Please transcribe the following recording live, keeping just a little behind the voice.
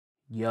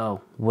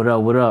Yo, what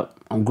up, what up?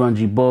 I'm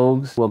Grungy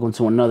Boguez. Welcome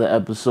to another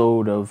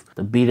episode of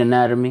The Beat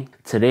Anatomy.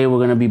 Today we're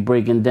going to be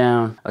breaking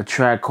down a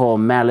track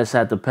called Malice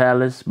at the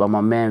Palace by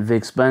my man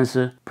Vic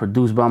Spencer,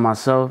 produced by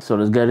myself. So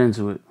let's get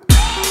into it.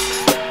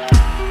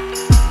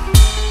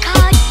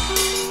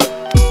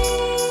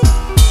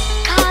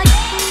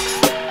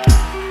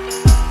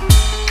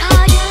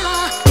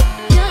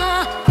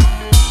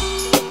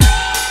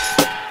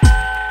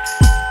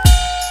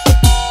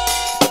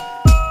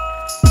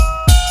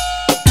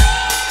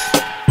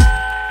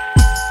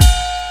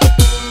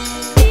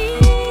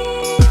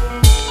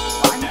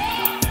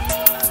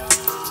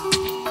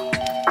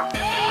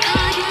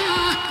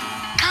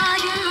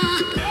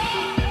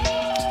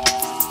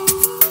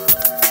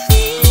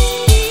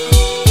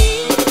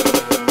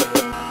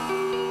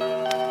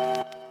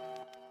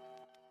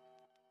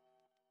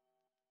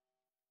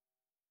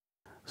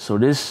 So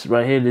this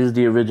right here, this is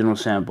the original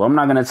sample. I'm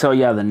not gonna tell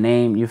y'all the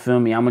name, you feel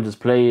me? I'm gonna just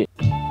play it.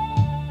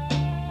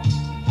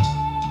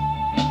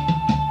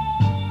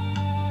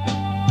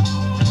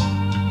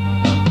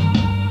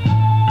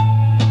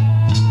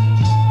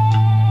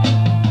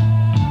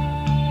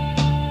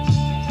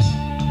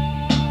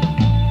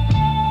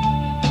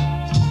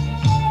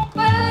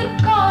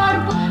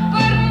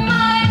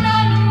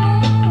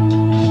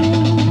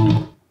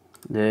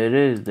 There it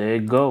is, there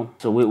it go.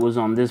 So it was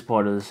on this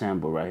part of the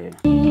sample right here.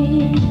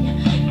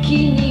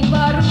 Kini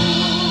baru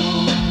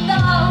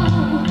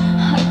tahu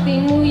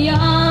hatimu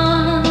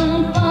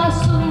yang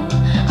palsu,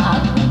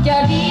 aku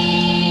jadi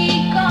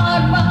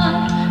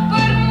korban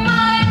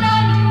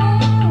permainanmu.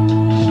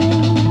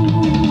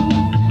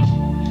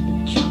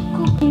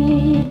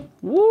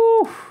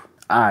 Woo!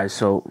 Alright,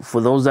 so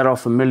for those that are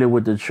familiar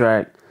with the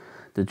track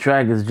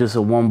is just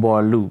a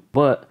one-bar loop.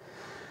 But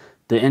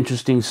the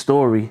interesting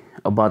story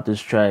about this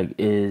track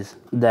is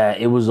that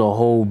it was a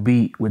whole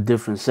beat with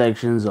different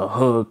sections, a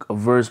hook, a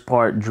verse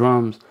part,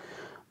 drums.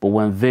 But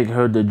when Vic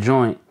heard the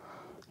joint,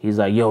 he's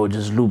like, yo,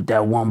 just loop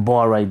that one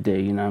bar right there,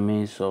 you know what I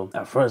mean? So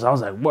at first I was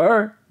like,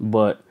 word?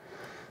 But,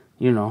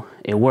 you know,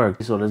 it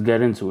worked. So let's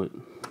get into it.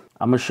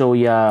 I'm gonna show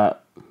y'all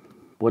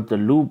what the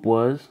loop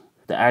was,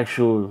 the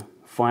actual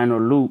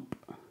final loop,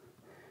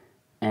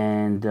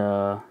 and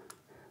then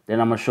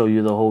I'm gonna show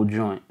you the whole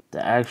joint.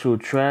 The actual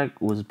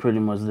track was pretty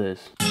much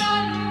this.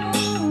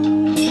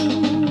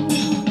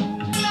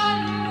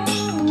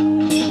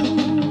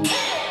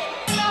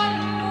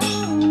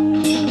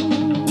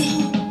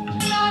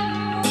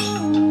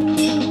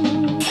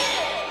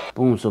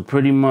 Boom, so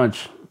pretty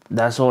much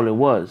that's all it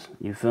was,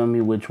 you feel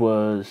me? Which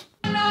was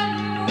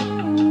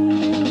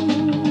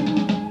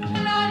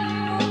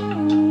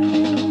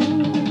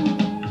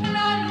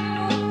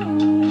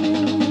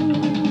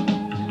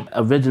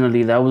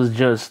originally that was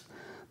just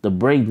the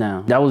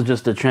breakdown. That was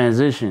just the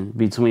transition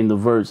between the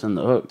verse and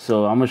the hook.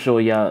 So I'm gonna show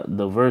y'all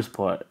the verse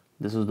part.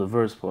 This is the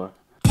verse part.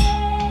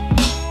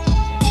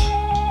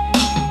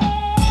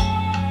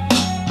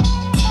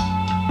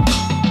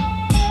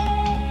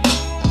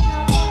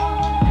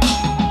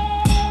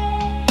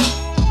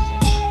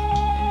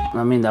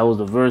 I mean, that was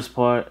the verse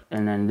part,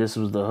 and then this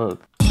was the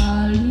hook.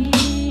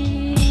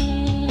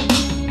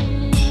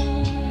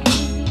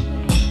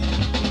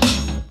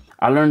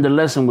 I learned a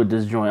lesson with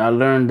this joint. I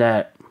learned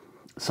that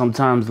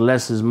sometimes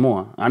less is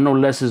more. I know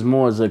less is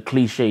more is a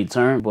cliche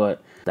term,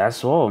 but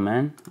that's all,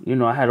 man. You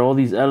know, I had all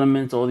these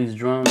elements, all these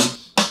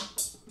drums.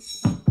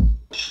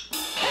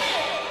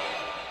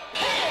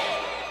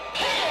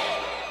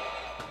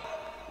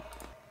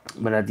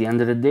 But at the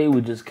end of the day, we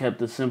just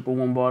kept a simple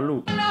one-bar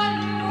loop.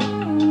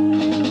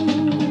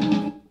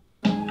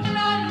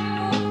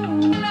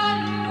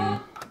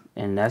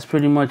 And that's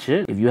pretty much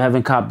it. If you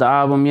haven't copped the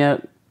album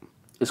yet,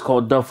 it's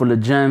called Duffel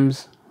of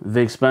Gems,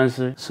 Vic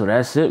Spencer. So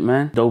that's it,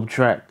 man. Dope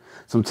track.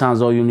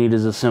 Sometimes all you need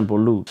is a simple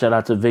loop. Shout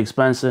out to Vic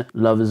Spencer.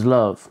 Love is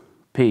love.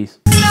 Peace.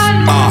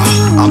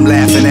 I'm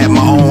laughing at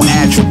my own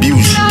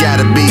attributes. You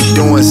gotta be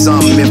doing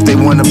something if they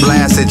wanna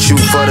blast at you.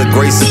 For the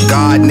grace of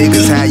God,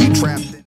 niggas, how you trap.